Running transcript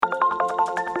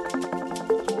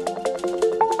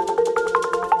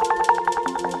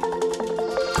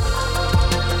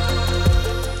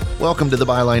Welcome to the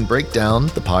Byline Breakdown,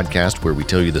 the podcast where we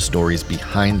tell you the stories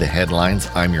behind the headlines.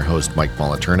 I'm your host, Mike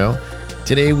Moliterno.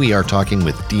 Today we are talking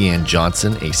with Deanne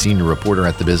Johnson, a senior reporter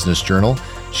at the Business Journal.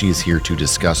 She is here to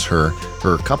discuss her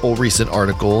couple recent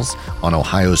articles on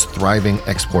Ohio's thriving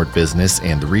export business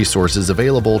and the resources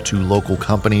available to local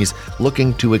companies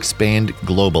looking to expand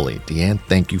globally. Deanne,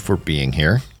 thank you for being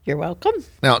here. You're welcome.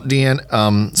 Now,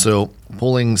 Deanne, so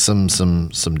pulling some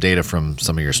data from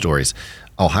some of your stories,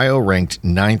 Ohio ranked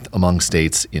 9th among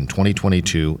states in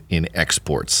 2022 in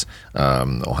exports.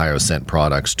 Ohio sent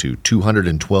products to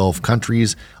 212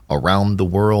 countries around the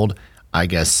world. I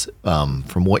guess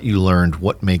from what you learned,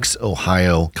 what makes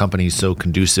Ohio companies so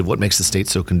conducive? What makes the state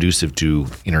so conducive to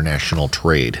international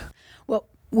trade? Well,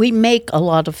 we make a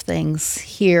lot of things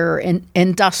here in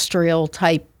industrial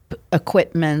type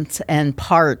equipment and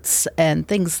parts and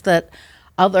things that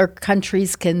other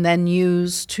countries can then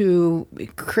use to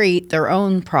create their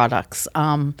own products.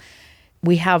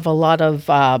 We have a lot of,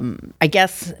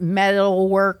 metal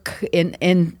work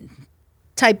in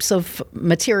types of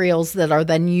materials that are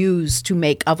then used to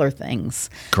make other things.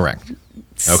 Correct. Okay.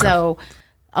 So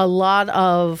a lot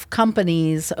of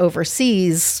companies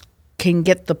overseas can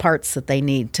get the parts that they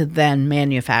need to then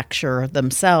manufacture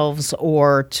themselves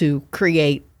or to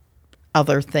create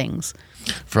other things.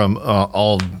 From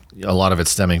a lot of it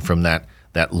stemming from that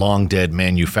long dead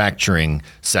manufacturing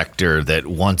sector that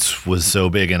once was so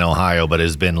big in Ohio, but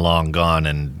has been long gone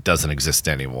and doesn't exist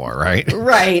anymore, right?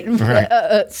 Right.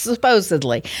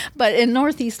 Supposedly. But in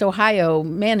Northeast Ohio,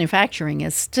 manufacturing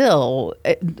is still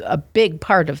a big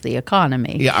part of the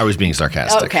economy. Yeah, I was being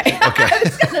sarcastic. Okay. I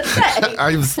was going to say.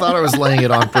 I thought I was laying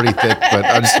it on pretty thick, but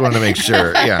I just wanted to make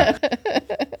sure. Yeah.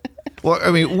 Well,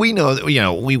 I mean, we know that,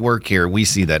 we work here. We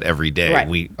see that every day. Right.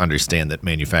 We understand that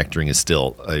manufacturing is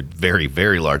still a very,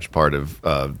 very large part of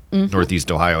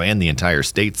Northeast Ohio and the entire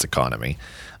state's economy.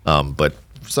 But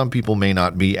some people may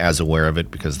not be as aware of it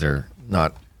because they're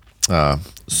not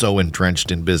so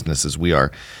entrenched in business as we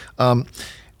are.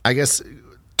 I guess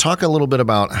talk a little bit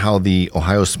about how the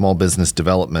Ohio Small Business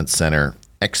Development Center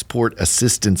Export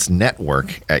Assistance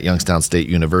Network at Youngstown State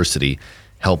University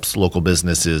helps local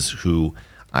businesses who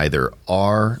either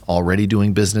are already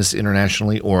doing business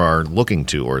internationally or are looking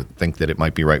to or think that it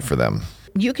might be right for them.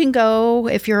 You can go,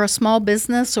 if you're a small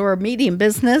business or a medium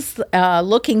business,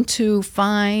 looking to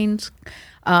find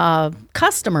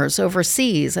customers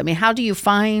overseas. I mean, how do you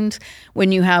find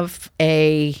when you have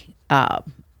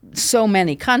so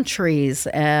many countries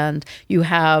and you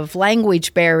have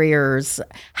language barriers?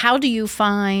 How do you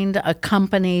find a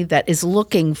company that is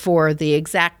looking for the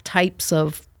exact types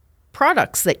of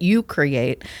products that you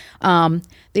create?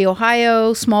 The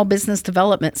Ohio Small Business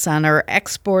Development Center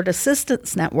Export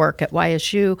Assistance Network at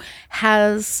YSU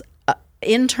has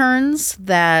interns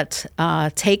that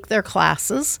take their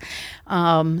classes,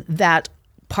 that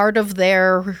part of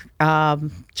their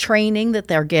training that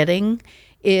they're getting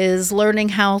is learning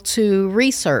how to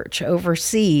research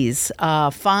overseas,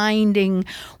 finding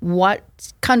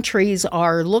what countries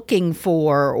are looking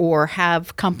for or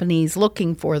have companies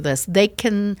looking for this. They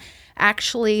can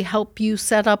actually help you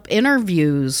set up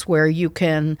interviews where you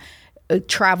can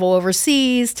travel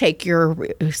overseas, take your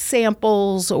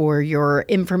samples or your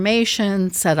information,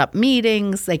 set up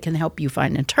meetings. They can help you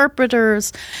find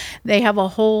interpreters. They have a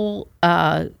whole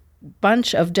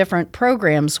bunch of different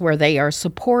programs where they are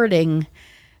supporting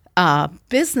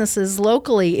businesses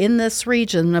locally in this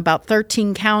region. About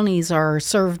 13 counties are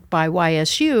served by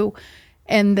YSU,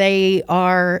 and they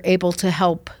are able to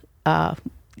help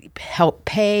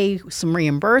pay some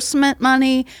reimbursement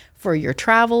money for your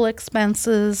travel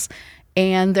expenses,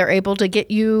 and they're able to get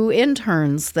you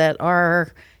interns that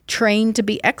are trained to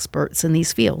be experts in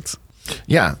these fields.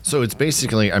 Yeah, so it's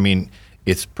basically,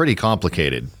 it's pretty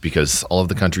complicated because all of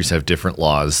the countries have different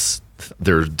laws.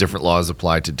 There are different laws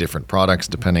applied to different products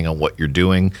depending on what you're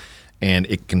doing, and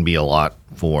it can be a lot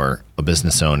for a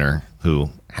business owner who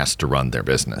has to run their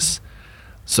business.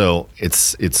 So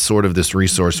it's sort of this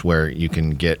resource where you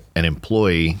can get an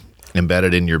employee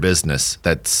embedded in your business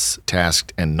that's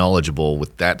tasked and knowledgeable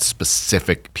with that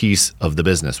specific piece of the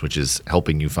business, which is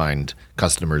helping you find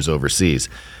customers overseas.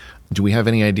 Do we have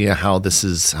any idea how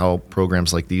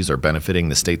programs like these are benefiting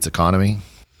the state's economy?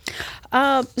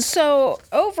 So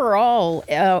overall,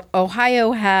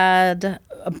 Ohio had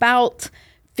about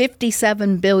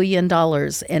 $57 billion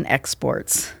in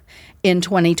exports in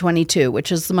 2022,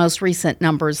 which is the most recent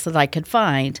numbers that I could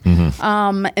find.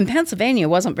 Mm-hmm. And Pennsylvania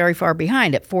wasn't very far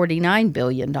behind at $49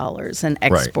 billion in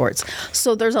exports. Right.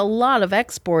 So there's a lot of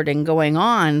exporting going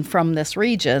on from this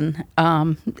region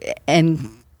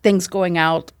and things going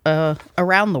out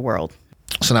around the world.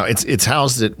 So now it's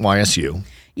housed at YSU.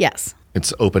 Yes.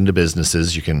 It's open to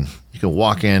businesses. You can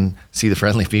walk in, see the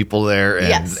friendly people there, and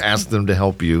Yes. ask them to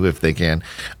help you if they can.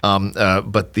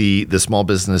 But the Small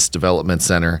Business Development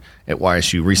Center at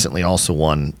YSU recently also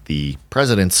won the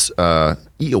President's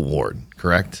E Award,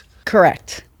 correct?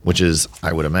 Correct. Which is,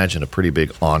 I would imagine, a pretty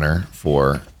big honor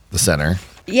for the center.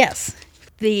 Yes.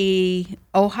 The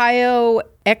Ohio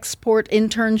Export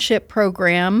Internship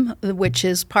Program, which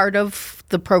is part of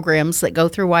the programs that go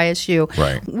through YSU,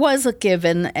 Right. was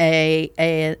given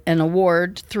an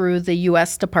award through the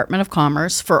U.S. Department of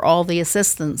Commerce for all the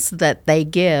assistance that they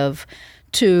give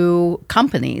to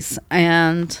companies.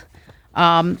 And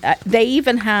they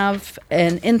even have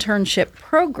an internship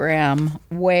program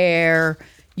where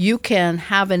you can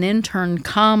have an intern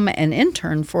come and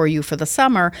intern for you for the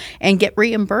summer and get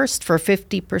reimbursed for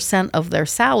 50% of their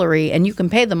salary, and you can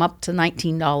pay them up to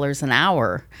 $19 an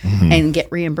hour and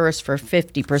get reimbursed for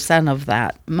 50% of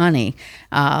that money,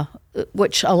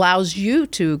 which allows you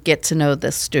to get to know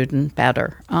this student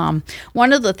better.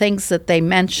 One of the things that they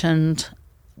mentioned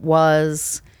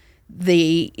was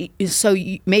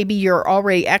maybe you're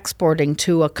already exporting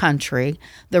to a country.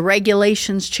 The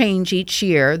regulations change each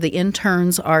year. The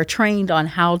interns are trained on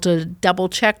how to double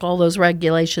check all those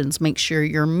regulations, make sure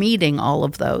you're meeting all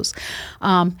of those.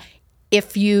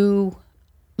 If you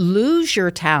lose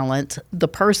your talent, the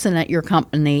person at your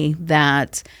company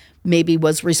that maybe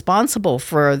was responsible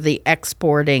for the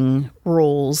exporting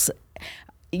rules,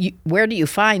 where do you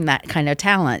find that kind of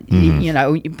talent?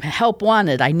 Help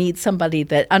wanted. I need somebody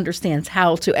that understands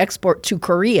how to export to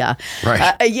Korea.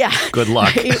 Right. Yeah. Good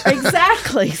luck.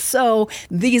 Exactly. So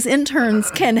these interns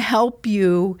can help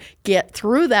you get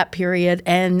through that period,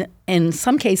 and in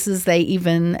some cases, they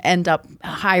even end up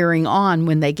hiring on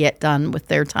when they get done with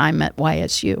their time at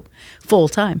YSU full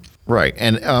time. Right.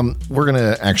 And we're going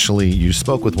to you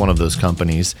spoke with one of those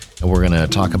companies, and we're going to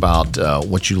talk about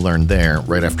what you learned there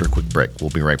right after a quick break. We'll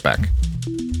be right back.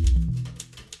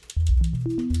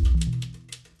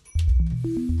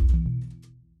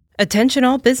 Attention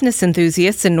all business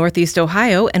enthusiasts in Northeast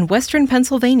Ohio and Western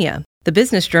Pennsylvania. The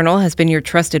Business Journal has been your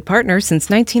trusted partner since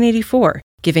 1984,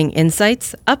 giving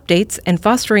insights, updates, and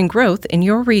fostering growth in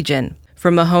your region.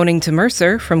 From Mahoning to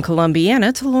Mercer, from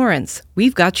Columbiana to Lawrence,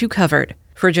 we've got you covered.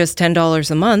 For just $10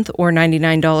 a month or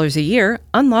 $99 a year,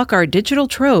 unlock our digital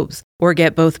troves, or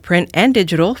get both print and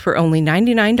digital for only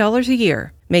 $99 a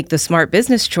year. Make the smart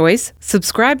business choice.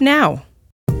 Subscribe now.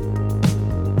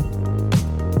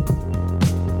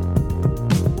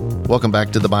 Welcome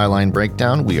back to the Byline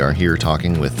Breakdown. We are here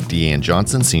talking with Deanne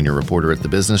Johnson, senior reporter at the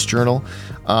Business Journal.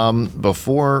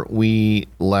 Before we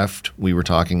left, we were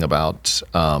talking about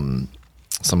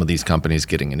some of these companies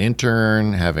getting an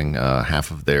intern, having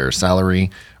half of their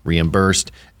salary reimbursed.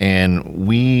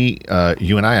 And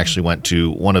you and I actually went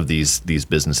to one of these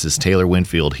businesses, Taylor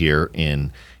Winfield here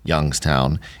in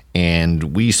Youngstown.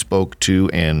 And we spoke to,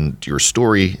 and your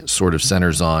story sort of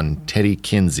centers on Teddy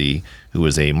Kinsey, who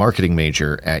is a marketing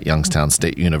major at Youngstown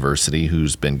State University,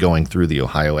 who's been going through the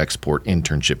Ohio Export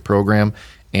Internship Program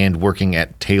and working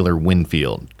at Taylor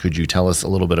Winfield. Could you tell us a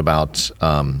little bit about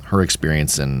her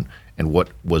experience and what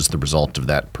was the result of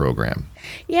that program?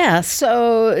 Yeah,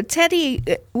 so Teddy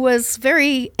was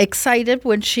very excited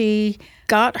when she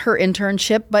got her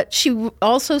internship, but she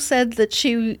also said that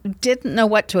she didn't know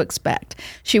what to expect.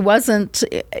 She wasn't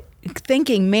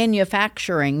thinking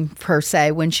manufacturing per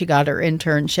se when she got her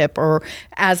internship or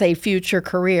as a future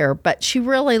career, but she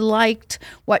really liked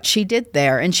what she did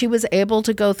there, and she was able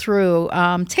to go through.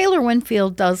 Taylor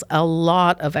Winfield does a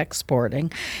lot of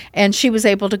exporting, and she was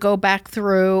able to go back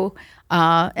through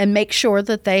and make sure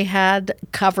that they had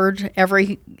covered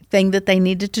everything that they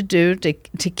needed to do to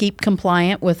keep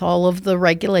compliant with all of the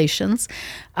regulations.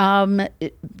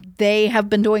 They have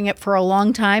been doing it for a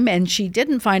long time, and she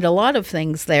didn't find a lot of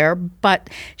things there, but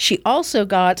she also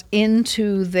got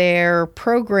into their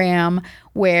program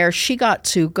where she got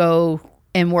to go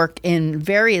and work in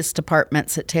various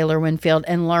departments at Taylor Winfield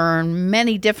and learn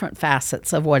many different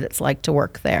facets of what it's like to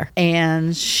work there.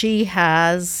 And she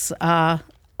has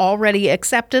already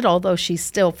accepted, although she's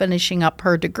still finishing up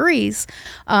her degrees,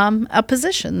 a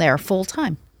position there full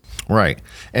time. Right.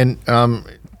 And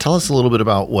tell us a little bit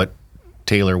about what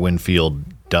Taylor Winfield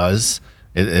does.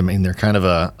 I mean, they're kind of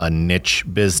a niche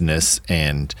business,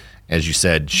 and as you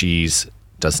said,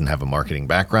 doesn't have a marketing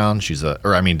background.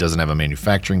 Doesn't have a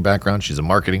manufacturing background. She's a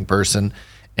marketing person,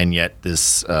 and yet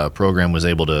this program was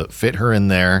able to fit her in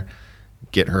there,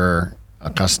 get her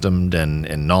accustomed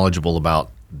and knowledgeable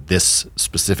about this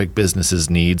specific business's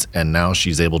needs, and now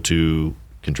she's able to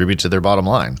contribute to their bottom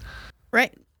line.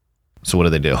 Right. So what do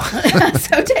they do?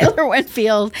 So Taylor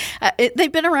Winfield,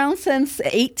 they've been around since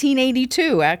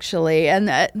 1882, actually,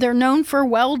 and they're known for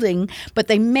welding, but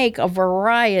they make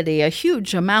a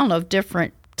huge amount of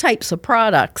different types of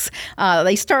products.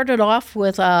 They started off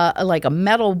with like a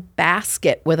metal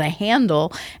basket with a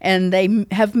handle, and they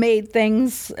have made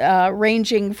things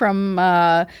ranging from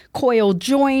coil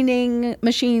joining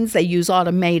machines. They use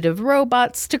automated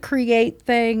robots to create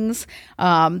things.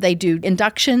 They do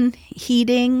induction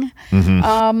heating.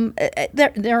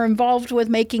 They're involved with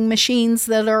making machines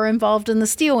that are involved in the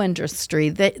steel industry.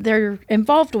 They're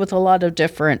involved with a lot of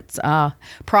different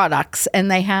products, and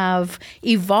they have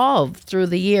evolved through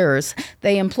the years.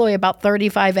 They employ about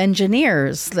 35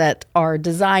 engineers that are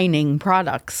designing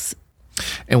products.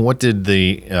 And what did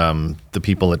the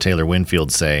people at Taylor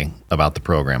Winfield say about the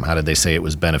program? How did they say it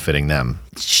was benefiting them?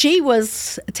 Teddy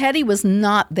was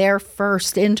not their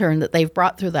first intern that they've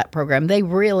brought through that program. They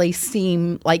really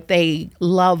seem like they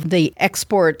love the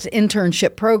export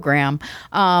internship program.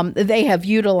 They have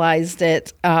utilized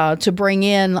it to bring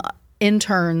in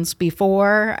interns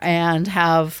before and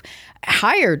have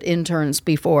hired interns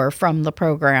before from the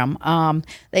program.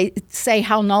 They say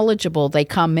how knowledgeable they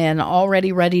come in,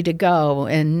 already ready to go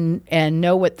and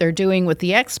know what they're doing with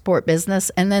the export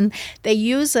business. And then they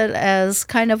use it as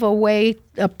kind of a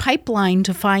pipeline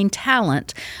to find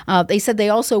talent. They said they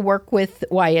also work with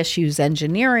YSU's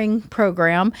engineering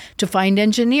program to find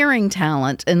engineering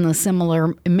talent in a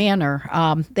similar manner.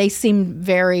 They seem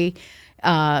very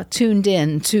tuned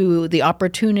in to the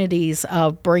opportunities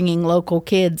of bringing local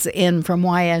kids in from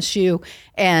YSU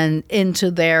and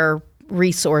into their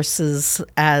resources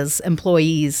as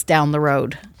employees down the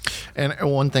road. And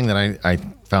one thing that I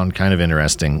found kind of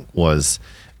interesting was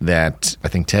that I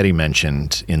think Teddy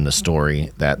mentioned in the story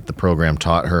that the program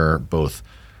taught her both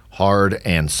hard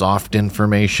and soft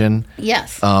information.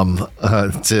 Yes.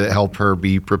 To help her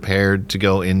be prepared to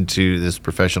go into this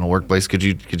professional workplace. Could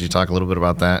you talk a little bit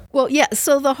about that? Well, yeah.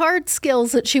 So the hard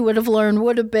skills that she would have learned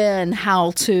would have been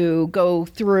how to go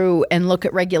through and look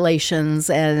at regulations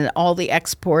and all the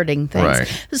exporting things.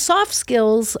 Right. The soft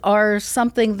skills are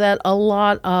something that a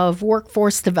lot of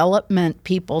workforce development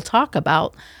people talk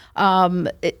about.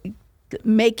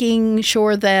 Making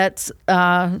sure that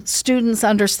students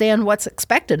understand what's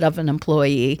expected of an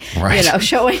employee, right.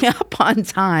 Showing up on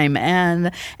time and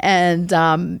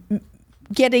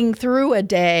getting through a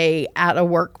day at a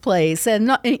workplace and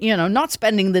not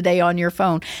spending the day on your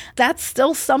phone. That's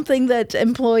still something that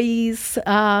employees,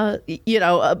 employers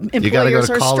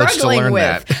are struggling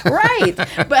with. That. Right.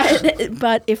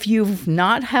 But if you've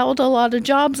not held a lot of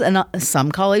jobs, and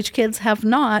some college kids have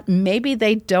not, maybe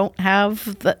they don't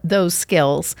have those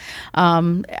skills.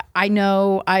 I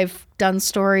know I've done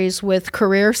stories with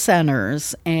career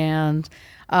centers and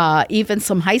even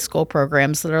some high school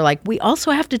programs that are like, we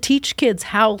also have to teach kids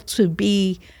how to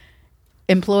be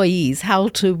employees, how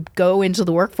to go into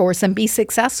the workforce and be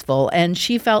successful. And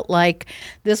she felt like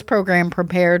this program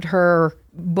prepared her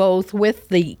both with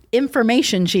the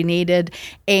information she needed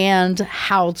and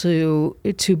how to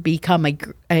become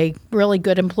a really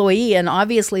good employee. And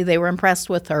obviously they were impressed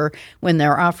with her when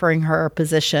they're offering her a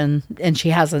position and she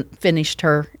hasn't finished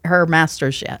her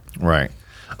master's yet. Right.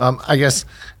 I guess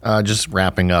just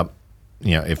wrapping up,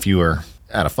 if you were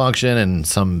at a function and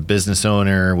some business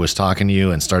owner was talking to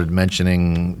you and started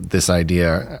mentioning this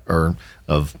idea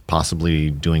of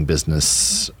possibly doing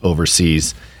business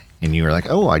overseas, and you were like,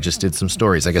 oh, I just did some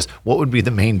stories, I guess, what would be the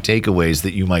main takeaways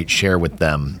that you might share with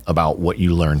them about what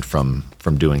you learned from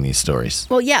doing these stories?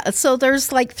 Well, yeah. So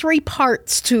there's like 3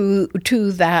 parts to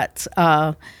that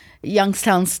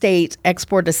Youngstown State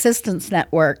Export Assistance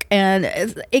Network, and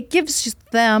it gives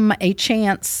them a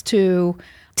chance to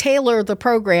tailor the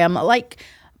program. Like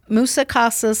Musa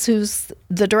Casas, who's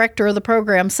the director of the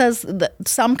program, says that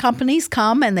some companies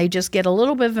come and they just get a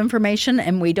little bit of information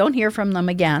and we don't hear from them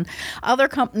again. Other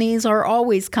companies are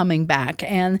always coming back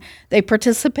and they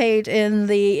participate in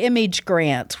the Image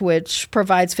Grant, which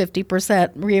provides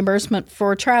 50% reimbursement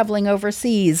for traveling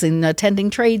overseas and attending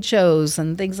trade shows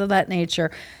and things of that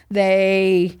nature.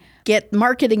 They get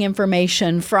marketing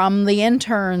information from the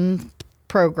intern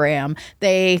program.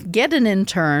 They get an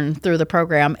intern through the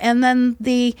program. And then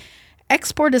the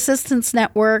Export Assistance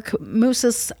Network,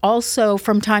 Musa's also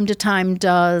from time to time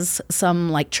does some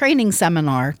like training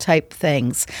seminar type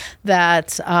things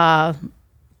that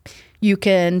you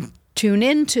can tune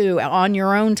into on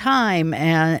your own time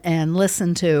and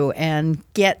listen to and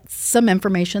get some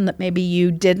information that maybe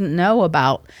you didn't know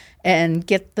about and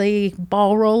get the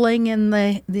ball rolling and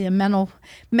the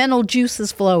mental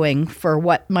juices flowing for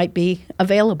what might be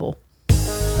available.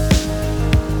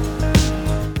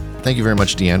 Thank you very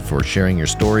much, Deanne, for sharing your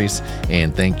stories,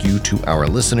 and thank you to our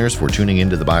listeners for tuning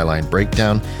into the Byline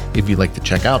Breakdown. If you'd like to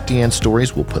check out Deanne's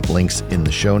stories, we'll put links in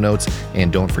the show notes,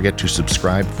 and don't forget to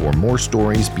subscribe for more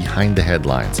stories behind the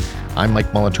headlines. I'm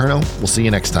Mike Moliterno. We'll see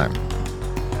you next time.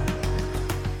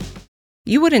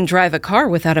 You wouldn't drive a car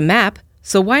without a map,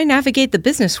 so why navigate the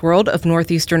business world of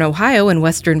northeastern Ohio and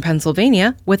western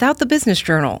Pennsylvania without the Business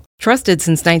Journal? Trusted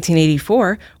since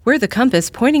 1984, we're the compass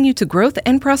pointing you to growth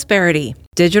and prosperity.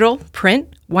 Digital,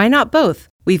 print, why not both?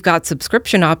 We've got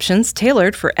subscription options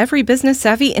tailored for every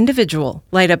business-savvy individual.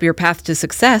 Light up your path to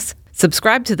success.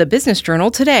 Subscribe to the Business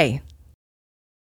Journal today.